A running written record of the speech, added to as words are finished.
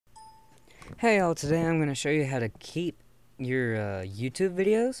Hey y'all, today I'm going to show you how to keep your YouTube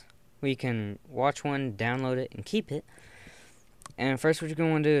videos where you can watch one, download it, and keep it. And first what you're going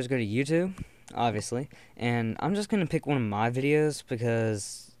to want to do is go to YouTube, obviously, and I'm just going to pick one of my videos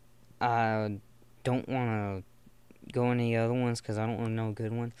because I don't want to go any other ones because I don't want to know a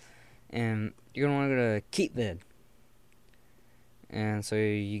good one. And you're going to want to go to Keep Vid. And so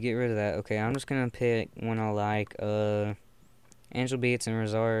you get rid of that. Okay, I'm just going to pick one I like, Angel Beats and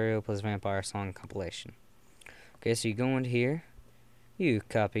Rosario plus Vampire Song Compilation. Okay, so you go into here, you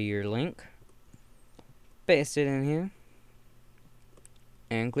copy your link, paste it in here,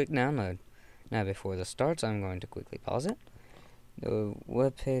 and click download. Now before this starts, I'm going to quickly pause it. The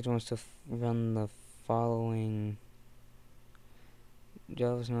web page wants to run the following.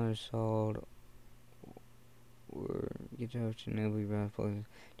 Java's not installed, or GitHub should now be run.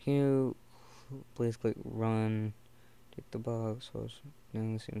 Can you please click run? Tick the box.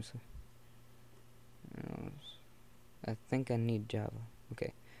 No, seems. I think I need Java.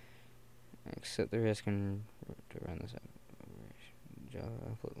 Okay. Accept the risk and to run this app. Java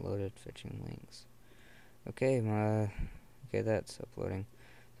loaded fetching links. Okay, that's uploading.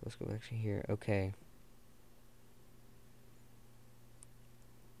 So let's go back to here. Okay.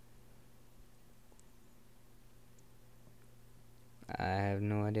 I have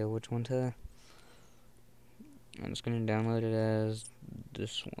no idea which one to. I'm just gonna download it as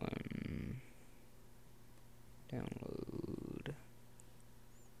this one. Download.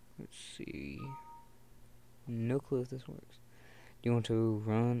 Let's see. No clue if this works. Do you want to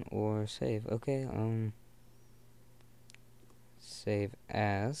run or save? Okay, save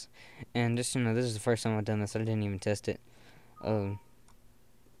as. And just so you know, this is the first time I've done this. I didn't even test it.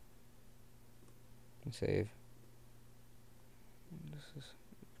 Save. This is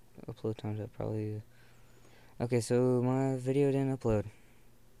upload times that probably. Okay, so my video didn't upload.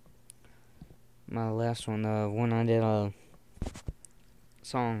 My last one, the one I did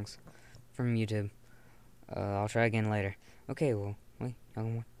songs from YouTube. I'll try again later. Okay, well, wait,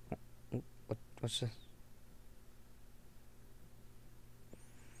 what's this?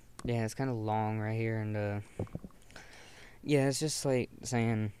 Yeah, it's kind of long right here, and yeah, it's just like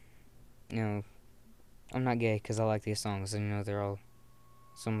saying, I'm not gay because I like these songs, and they're all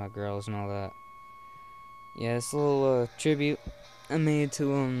some of my girls and all that. Yeah, it's a little tribute I made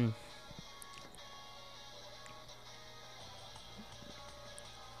to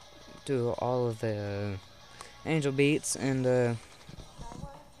all of the Angel Beats and God,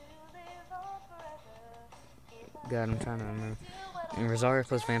 I'm trying to remember. And Rosario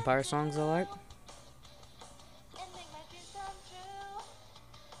plus Vampire songs I like.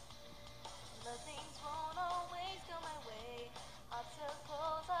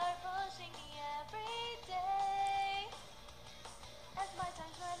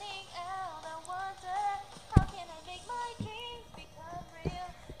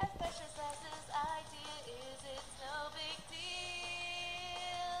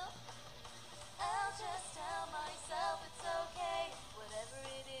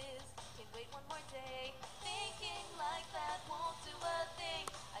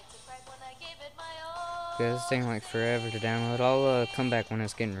 Okay, this taking like forever to download. I'll come back when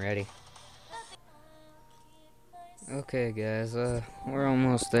it's getting ready. Okay, guys, we're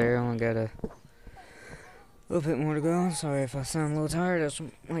almost there. Only got a little bit more to go. Sorry if I sound a little tired. It's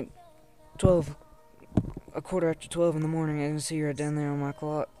like 12, a quarter after 12 in the morning. I can see right down there on my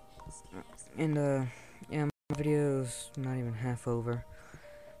clock. And yeah, my video's not even half over.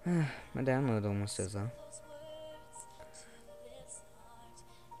 My download almost is though.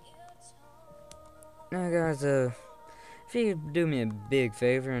 Now, guys, if you could do me a big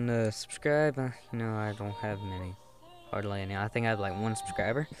favor and subscribe, I don't have many, hardly any. I think I have like one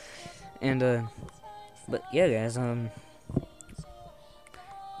subscriber, and but yeah, guys,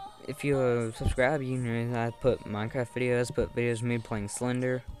 if you subscribe, I put Minecraft videos, put videos of me playing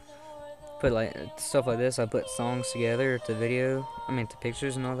Slender, put like stuff like this. I put songs together to to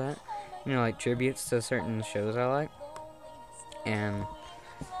pictures and all that. Like tributes to certain shows I like, and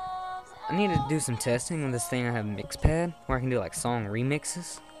I need to do some testing on this thing. I have Mixpad where I can do like song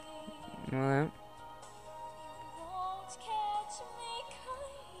remixes and all that.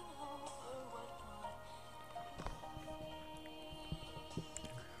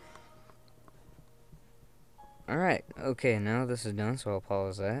 Alright, okay, now this is done, so I'll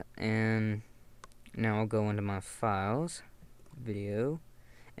pause that. And now I'll go into my files, video,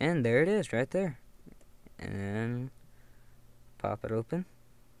 and there it is right there. And then pop it open.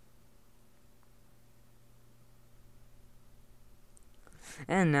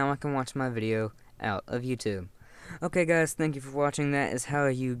 And now I can watch my video out of YouTube. Okay, guys, thank you for watching. That is how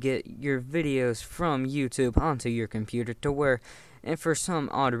you get your videos from YouTube onto your computer to where, and for some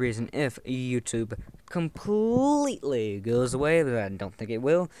odd reason, if YouTube completely goes away, but I don't think it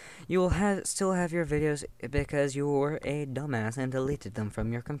will, you will still have your videos because you were a dumbass and deleted them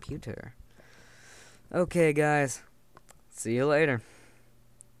from your computer. Okay, guys, see you later.